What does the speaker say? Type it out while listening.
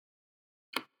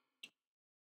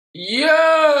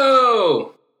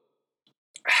Yo!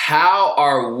 How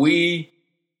are we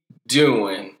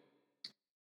doing?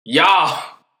 Y'all,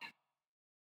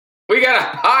 we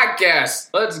got a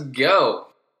podcast. Let's go.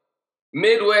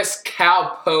 MidWest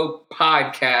CowPoke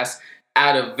podcast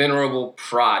out of Venerable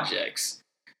Projects.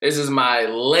 This is my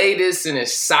latest and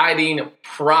exciting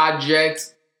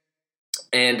project,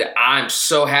 and I'm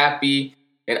so happy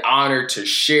and honored to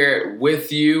share it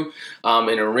with you and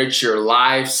enrich your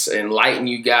lives, enlighten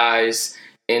you guys,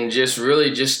 and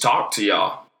just talk to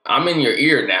y'all. I'm in your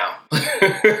ear now.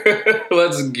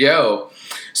 Let's go.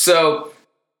 So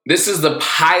this is the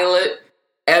pilot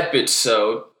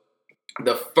episode,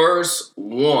 the first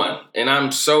one, and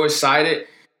I'm so excited.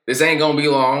 This ain't gonna be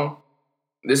long.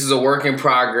 This is a work in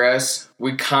progress.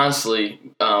 We constantly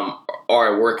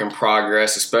are a work in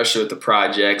progress, especially with the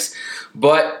projects.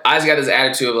 But I just got this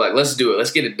attitude of like, let's do it.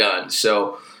 Let's get it done.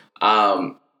 So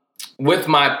with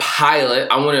my pilot,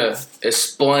 I want to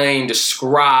explain,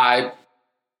 describe,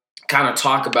 kind of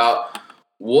talk about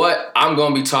what I'm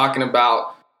going to be talking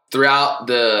about throughout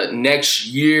the next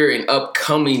year and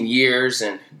upcoming years,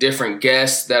 and different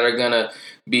guests that are going to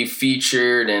be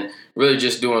featured, and really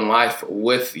just doing life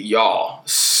with y'all.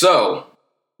 So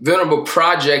Venerable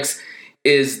Projects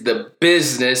is the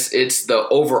business. It's the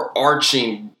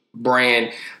overarching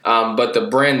brand, but the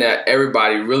brand that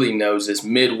everybody really knows is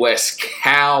MidWest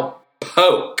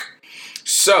CowPoke.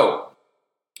 So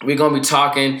we're going to be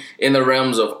talking in the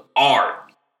realms of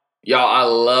art. Y'all, I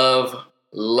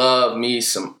love me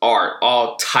some art,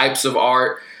 all types of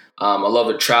art. I love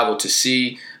to travel to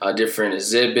see different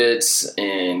exhibits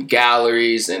and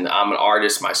galleries, and I'm an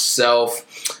artist myself.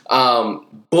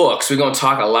 Books, we're going to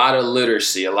talk a lot of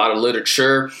literacy, a lot of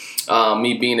literature.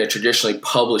 Me being a traditionally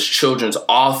published children's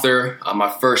author, my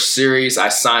first series, I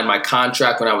signed my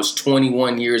contract when I was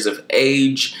 21 years of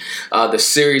age. The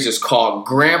series is called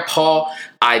Grandpa,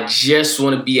 I Just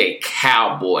Want to Be a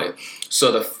Cowboy.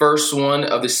 So the first one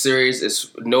of the series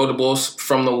is Notables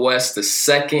from the West. The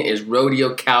second is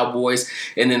Rodeo Cowboys.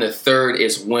 And then the third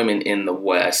is Women in the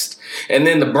West. And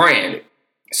then the brand.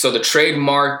 So the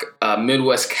trademark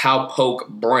MidWest CowPoke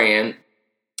brand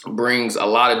brings a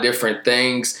lot of different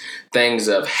things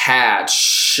of hats,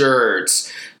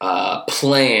 shirts,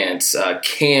 plants,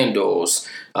 candles,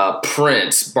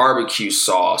 prints, barbecue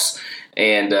sauce.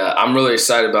 And I'm really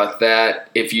excited about that.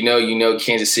 If you know,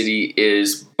 Kansas City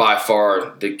is by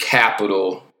far the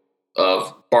capital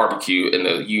of barbecue in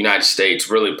the United States,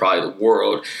 really probably the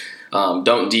world.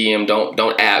 Don't DM,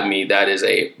 don't at me. That is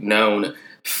a known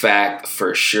fact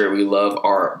for sure. We love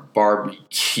our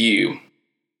barbecue.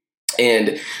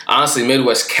 And honestly,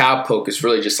 MidWest CowPoke is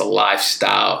really just a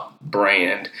lifestyle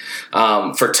brand.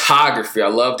 Photography, I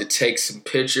love to take some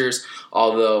pictures,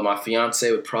 although my fiance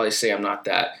would probably say I'm not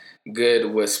that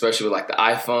good with, especially with like the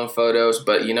iPhone photos,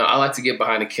 but I like to get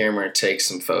behind the camera and take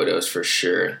some photos for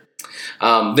sure.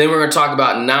 Then we're going to talk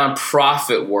about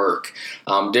nonprofit work,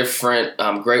 different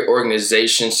great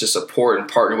organizations to support and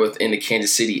partner with in the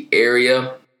Kansas City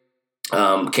area.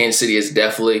 Kansas City is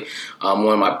definitely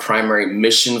one of my primary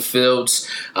mission fields,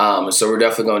 so we're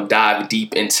definitely going to dive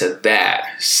deep into that.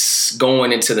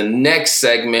 Going into the next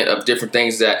segment of different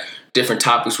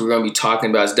topics we're going to be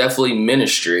talking about is definitely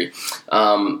ministry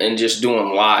and just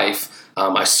doing life.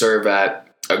 I serve at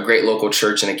a great local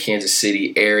church in the Kansas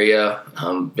City area.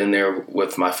 Been there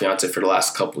with my fiance for the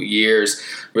last couple years,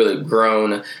 really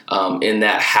grown in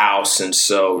that house. And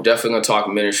so definitely going to talk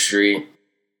ministry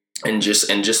and just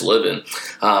living.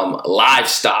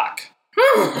 Livestock.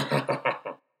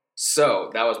 So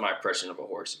that was my impression of a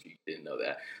horse, if you didn't know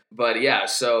that. But yeah,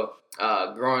 so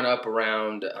growing up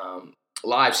around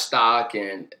livestock,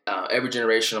 and every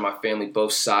generation of my family,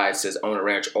 both sides, has owned a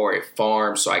ranch or a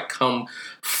farm. So I come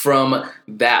from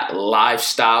that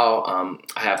lifestyle.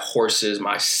 I have horses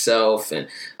myself, and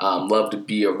love to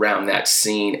be around that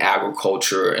scene,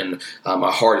 agriculture, and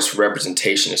my heart is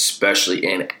representation, especially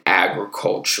in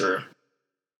agriculture.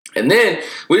 And then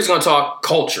we're just going to talk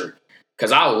culture,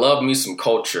 because I love me some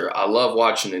culture. I love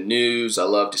watching the news. I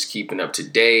love just keeping up to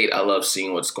date. I love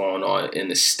seeing what's going on in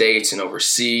the States and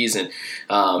overseas, and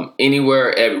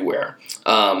anywhere, everywhere.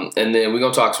 And then we're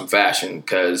going to talk some fashion,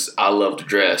 because I love to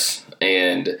dress,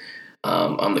 and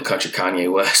I'm the country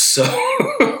Kanye West. So,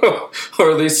 or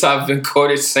at least I've been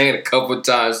quoted saying a couple of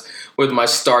times, with my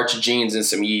starch jeans and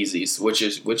some Yeezys, which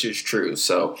is true.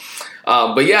 So,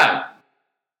 but yeah,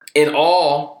 in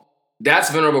all, that's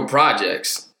Venerable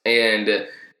Projects. And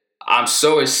I'm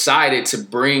so excited to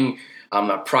bring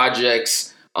my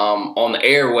projects on the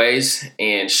airways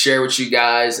and share with you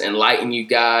guys, enlighten you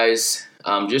guys,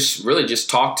 just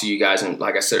talk to you guys. And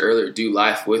like I said earlier, do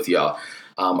life with y'all.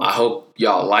 I hope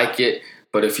y'all like it,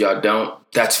 but if y'all don't,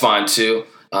 that's fine too.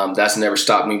 That's never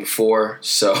stopped me before.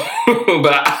 So,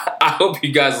 but I hope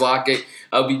you guys like it.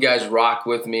 I hope you guys rock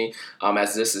with me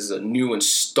as this is a new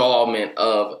installment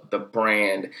of the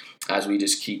brand as we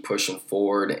just keep pushing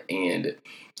forward and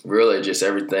really just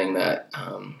everything that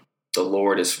the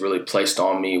Lord has really placed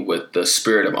on me with the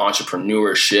spirit of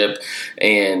entrepreneurship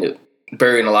and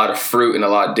bearing a lot of fruit in a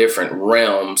lot of different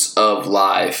realms of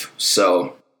life.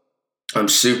 So I'm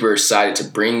super excited to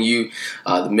bring you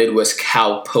the MidWest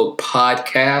CowPoke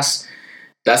podcast.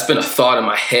 That's been a thought in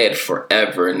my head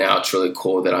forever, and now it's really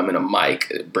cool that I'm in a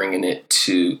mic bringing it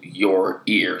to your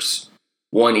ears.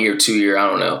 1 ear, 2 ear, I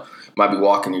don't know. You might be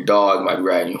walking your dog, you might be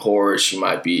riding your horse, you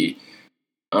might be,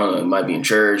 I don't know, you might be in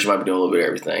church, you might be doing a little bit of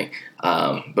everything.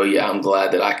 But yeah, I'm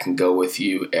glad that I can go with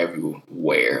you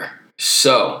everywhere.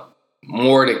 So,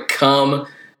 more to come.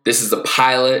 This is a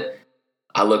pilot.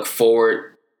 I look forward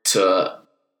to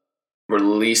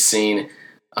releasing,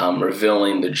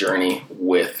 revealing the journey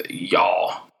with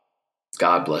y'all.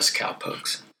 God bless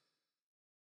CowPokes.